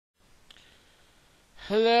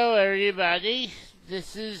Hello everybody,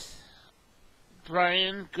 this is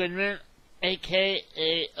Brian Goodman,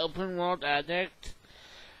 aka Open World Addict.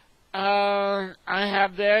 I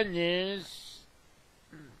have bad news.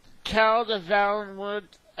 Child of Valenwood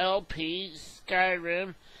LP,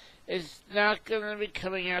 Skyrim, is not going to be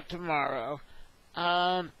coming out tomorrow.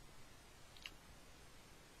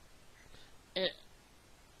 It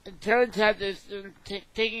turns out it's been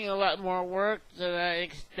taking a lot more work than I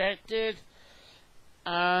expected.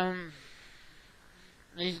 Even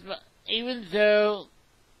though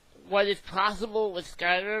what is possible with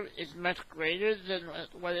Skyrim is much greater than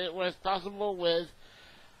what it was possible with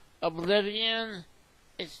Oblivion,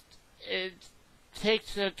 it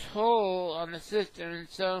takes a toll on the system, and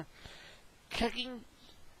so checking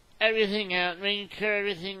everything out, making sure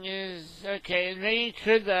everything is okay, and making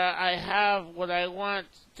sure that I have what I want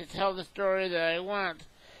to tell the story that I want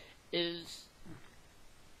is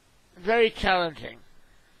very challenging.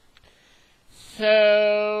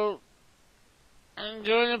 So I'm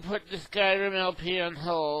going to put the Skyrim LP on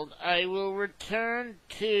hold. I will return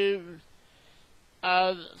to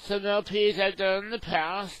some LPs I've done in the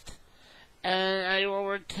past, and I will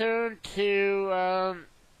return to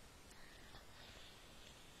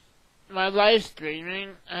my live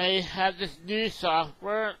streaming. I have this new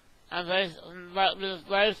software. I was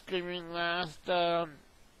live streaming last a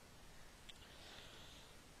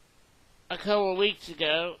couple of weeks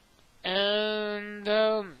ago, and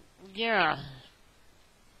yeah.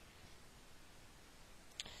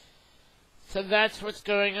 So that's what's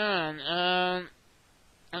going on.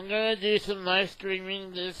 I'm gonna do some live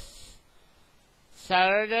streaming this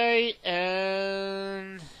Saturday,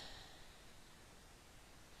 and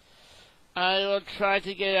I will try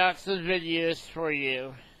to get out some videos for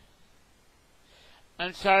you.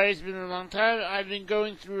 I'm sorry it's been a long time. I've been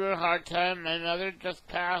going through a hard time. My mother just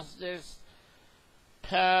passed this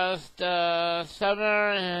past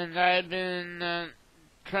summer, and I've been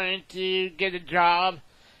trying to get a job,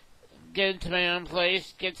 get into my own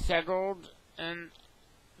place, get settled, and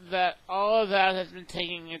all of that has been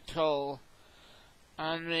taking a toll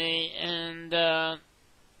on me, and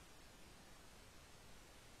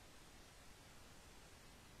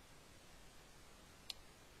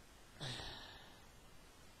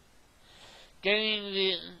getting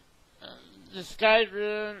the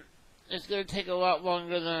Skyrim is going to take a lot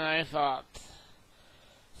longer than I thought.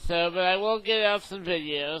 But I will get out some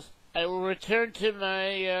videos. I will return to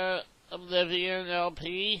my Oblivion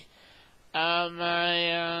LP,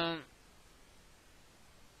 my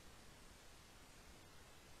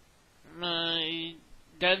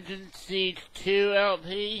Dungeon Siege 2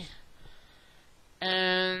 LP,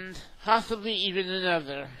 and possibly even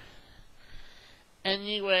another.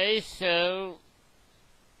 Anyway, so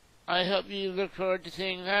I hope you look forward to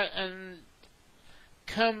seeing that, and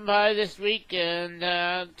come by this weekend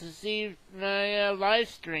to see my live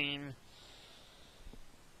stream.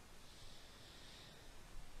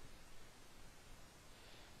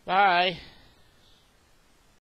 Bye.